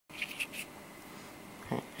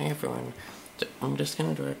Hey everyone, so I'm just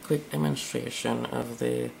going to do a quick demonstration of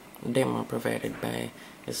the demo provided by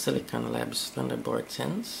the Silicon Labs Thunderboard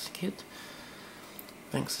Sense kit.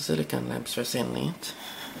 Thanks to Silicon Labs for sending it.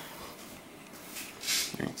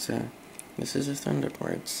 Right, so this is a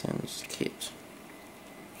Thunderboard Sense kit.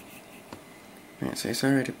 Right, so it's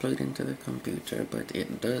already plugged into the computer, but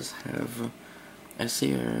it does have a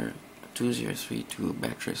CR2032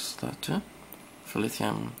 battery slot for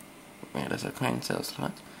lithium. There's a coin cell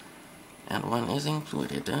slot, and one is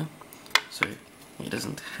included, so it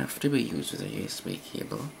doesn't have to be used with a USB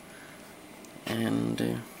cable.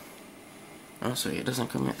 And also, it doesn't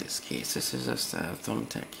come with this case. This is just a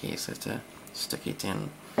thumbtack case that stuck it in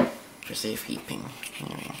for safekeeping.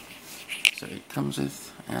 Anyway, so it comes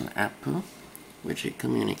with an app which it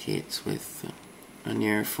communicates with on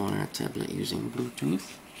your phone or tablet using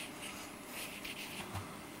Bluetooth.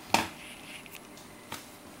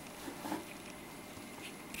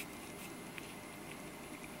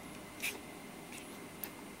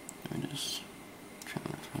 Just trying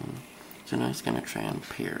to find. So now it's gonna try and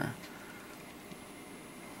pair.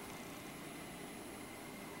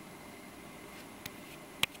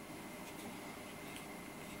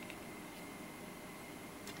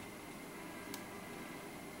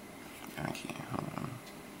 Okay, hold on.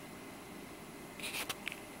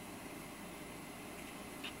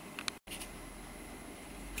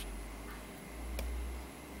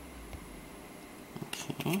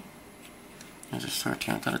 Okay. I just sort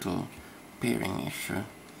out a little pairing issue.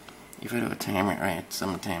 If I don't time it right,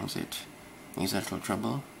 sometimes it gives a little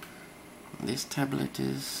trouble. This tablet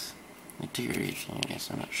is deteriorating, I guess,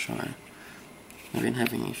 I'm not sure. I've been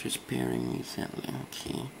having issues pairing recently.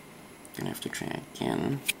 Okay, gonna have to try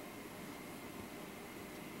again.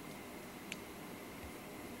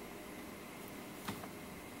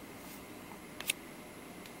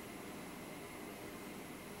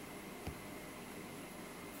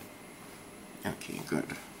 Okay,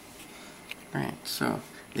 good. Right, so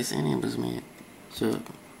this enables me to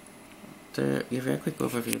give you a quick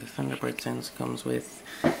overview. The Thunderboard Sense comes with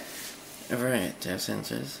a variety of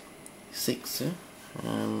sensors. 6.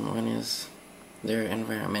 One is their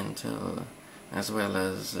environmental as well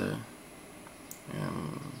as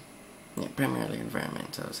primarily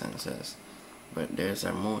environmental sensors, but there's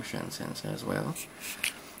a motion sensor as well.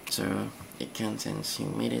 So it can sense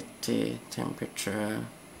humidity, temperature,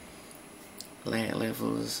 light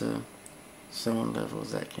levels, sound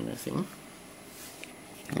levels, that kind of thing.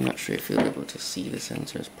 I'm not sure if you'll be able to see the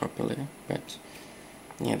sensors properly, but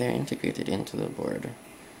yeah, they're integrated into the board.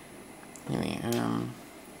 Anyway,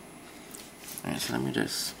 alright, so let me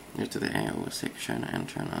just go to the I/O section and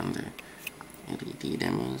turn on the LED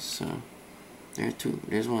demos. So there are two.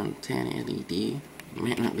 There's one 10 LED. You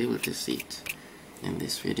might not be able to see it in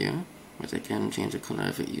this video, but I can change the color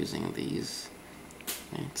of it using these.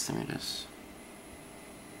 Right, so let me just.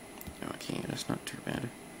 Okay, that's not too bad.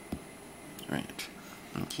 Right.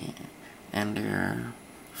 Okay. And there are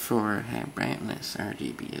 4 high brightness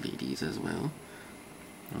RGB LEDs as well.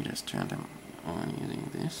 I'll just turn them on using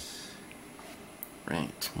this.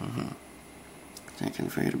 Right. So I can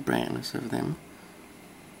vary the brightness of them.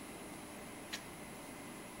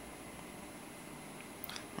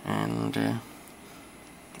 And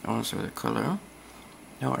also the color.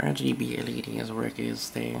 How RGB LEDs work is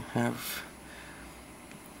they have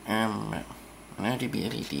an RGB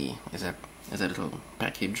LED is a little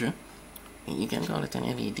package. You can call it an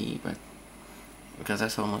LED, but because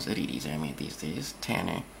that's how most LEDs are made these days,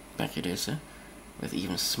 tiny packages with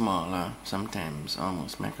even smaller, sometimes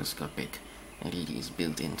almost microscopic LEDs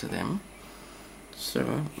built into them.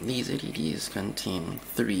 So these LEDs contain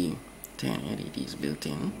 3 tiny LEDs built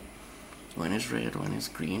in. One is red, one is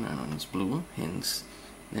green, and one is blue, hence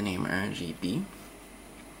the name RGB.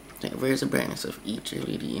 It varies the brightness of each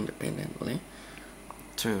LED independently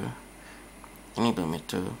to enable me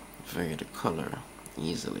to vary the color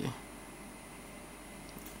easily.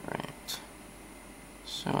 Right.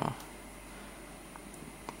 So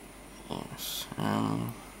yes.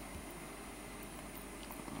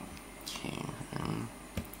 Okay.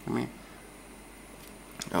 Let me.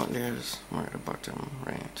 Oh, there's more at the bottom.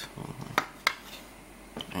 Right.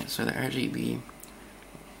 Right. So the RGB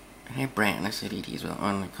high brightness LEDs will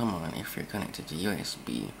only come on if you're connected to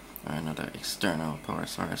USB or another external power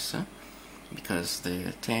source, because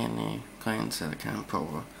the tiny coin cell can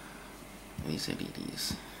power these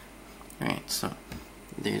LEDs. Right, so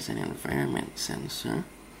there's an environment sensor.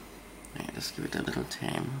 Right, let's give it a little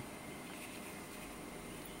time.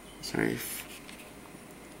 Sorry if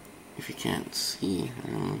you can't see.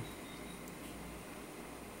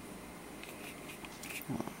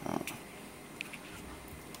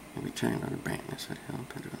 Maybe turn on the brightness would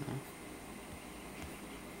help, I don't know.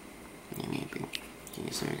 Yeah, maybe.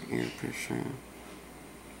 These are air pressure.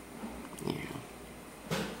 Yeah.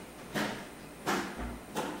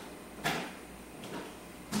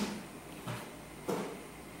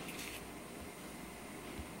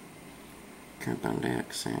 Carbon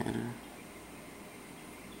dioxide.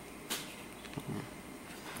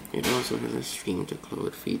 It also has a stream to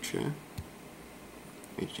cloud feature,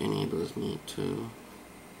 which enables me to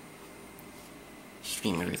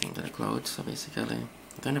stream everything to the cloud. So basically,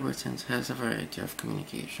 Thunderboard Sense has a variety of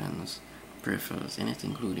communications peripherals in it,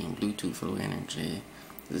 including Bluetooth Low Energy,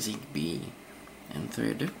 ZigBee, and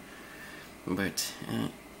Thread. But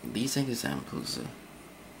these examples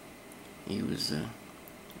use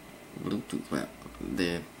Bluetooth. Well,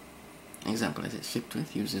 the example that it's shipped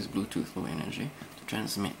with uses Bluetooth Low Energy to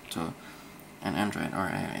transmit to an Android or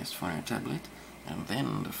iOS phone or tablet, and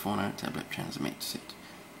then the phone or tablet transmits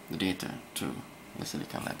the data to the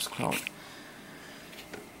Silicon Labs cloud.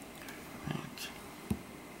 Right.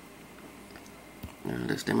 Now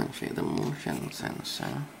let's demonstrate the motion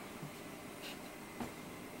sensor.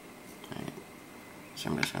 Right. So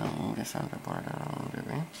I'm just going to move this Thunderboard around a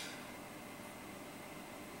bit.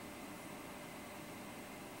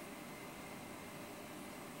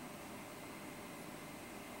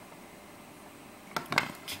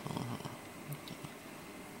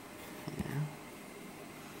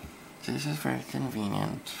 So this is very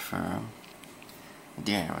convenient for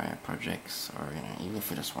DIY projects, or even if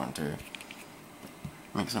you just want to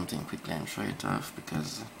make something quickly and show it off,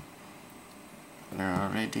 because there's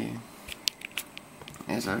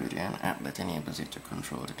already an app that enables you to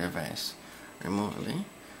control the device remotely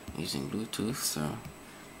using Bluetooth, so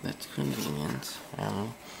that's convenient.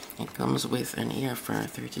 It comes with an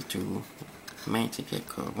EFR32 Mighty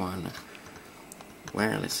Gecko 1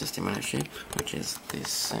 wireless system on a chip, which is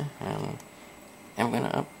this. I'm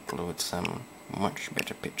gonna upload some much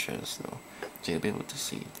better pictures though, so you'll be able to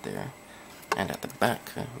see it there. And at the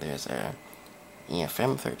back there's a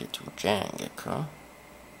EFM32 Giant Gecko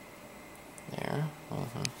there.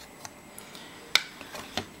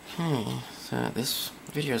 Okay, so this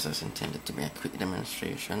video is intended to be a quick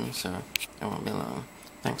demonstration, so it won't be long.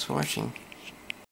 Thanks for watching.